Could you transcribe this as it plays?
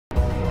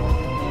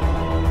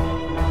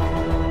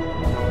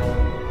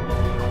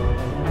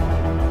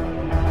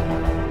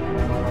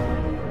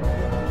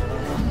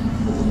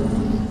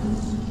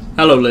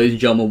Hello ladies and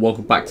gentlemen,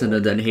 welcome back to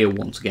Nerd Den here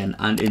once again,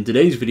 and in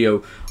today's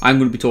video I'm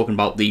going to be talking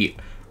about the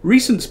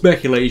recent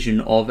speculation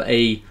of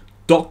a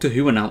Doctor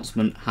Who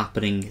announcement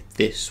happening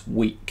this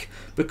week,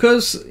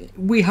 because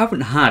we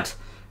haven't had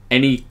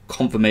any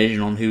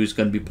confirmation on who's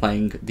going to be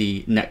playing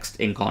the next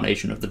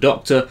incarnation of the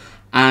Doctor,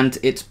 and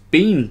it's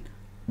been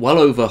well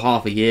over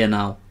half a year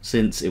now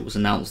since it was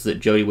announced that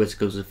Jodie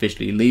Whittaker was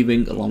officially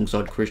leaving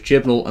alongside Chris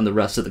Chibnall and the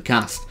rest of the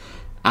cast.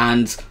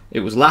 And it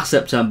was last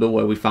September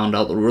where we found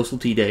out that Russell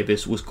T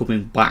Davies was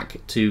coming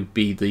back to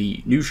be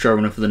the new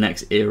showrunner for the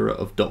next era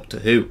of Doctor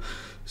Who.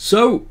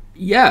 So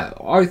yeah,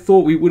 I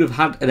thought we would have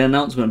had an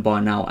announcement by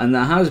now, and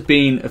there has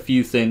been a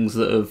few things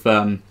that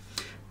have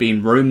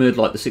been rumoured,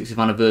 like the 60th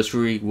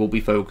anniversary will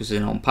be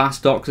focusing on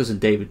past Doctors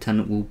and David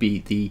Tennant will be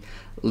the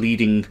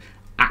leading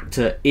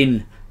actor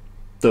in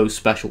those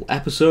special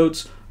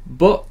episodes.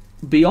 But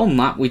beyond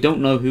that, we don't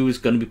know who is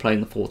going to be playing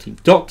the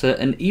 14th Doctor,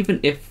 and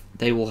even if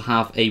they will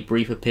have a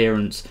brief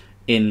appearance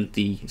in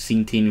the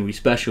Centenary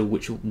special,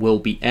 which will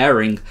be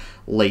airing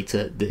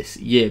later this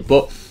year.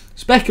 But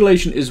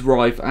speculation is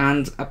rife,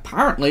 and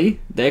apparently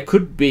there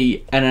could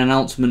be an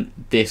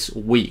announcement this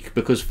week,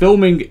 because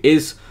filming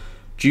is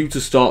due to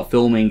start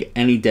filming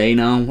any day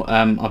now.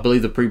 I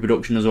believe the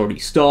pre-production has already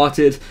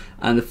started,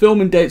 and the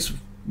filming dates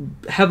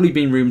heavily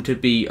been rumoured to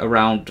be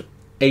around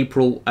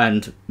April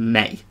and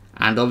May.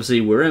 And obviously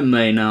we're in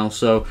May now,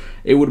 so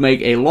it would make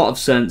a lot of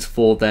sense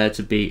for there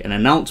to be an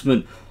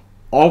announcement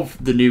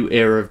of the new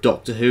era of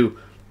Doctor Who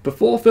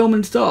before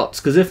filming starts,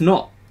 because if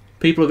not,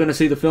 people are going to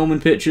see the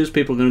filming pictures,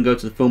 people are going to go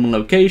to the filming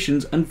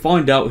locations and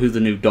find out who the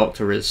new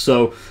Doctor is.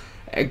 So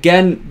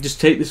again, just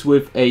take this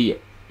with a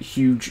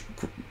huge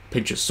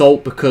pinch of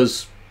salt,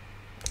 because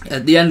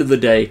at the end of the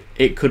day,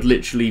 it could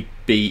literally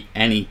be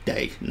any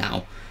day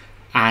now.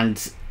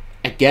 And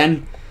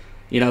again,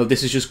 you know,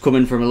 this is just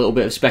coming from a little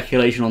bit of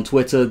speculation on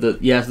Twitter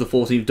that, yes, the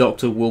 14th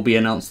Doctor will be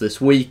announced this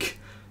week.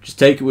 Just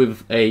take it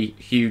with a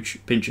huge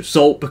pinch of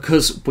salt,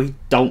 because we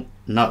don't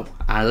know.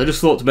 And I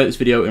just thought to make this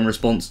video in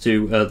response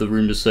to the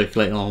rumours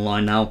circulating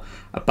online now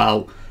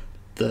about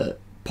the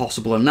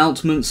possible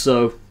announcements.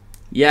 So,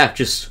 yeah,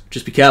 just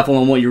be careful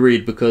on what you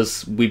read,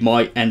 because we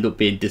might end up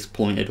being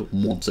disappointed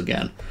once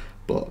again.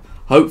 But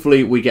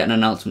hopefully we get an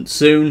announcement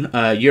soon.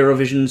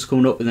 Eurovision's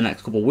coming up in the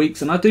next couple of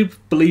weeks, and I do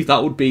believe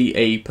that would be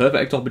a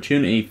perfect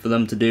opportunity for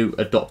them to do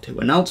a Doctor Who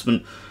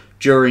announcement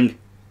during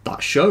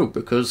that show,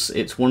 because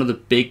it's one of the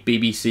big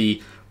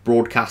BBC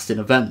broadcasting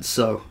events,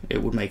 so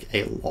it would make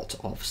a lot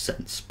of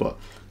sense. But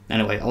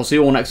anyway, I'll see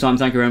you all next time.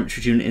 Thank you very much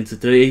for tuning into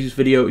today's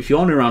video. If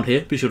you're new around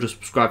here, be sure to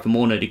subscribe for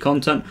more nerdy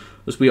content,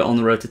 as we are on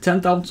the road to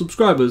 10,000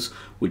 subscribers,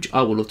 which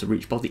I would love to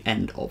reach by the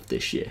end of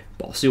this year.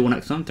 But I'll see you all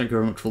next time. Thank you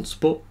very much for the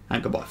support,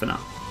 and goodbye for now.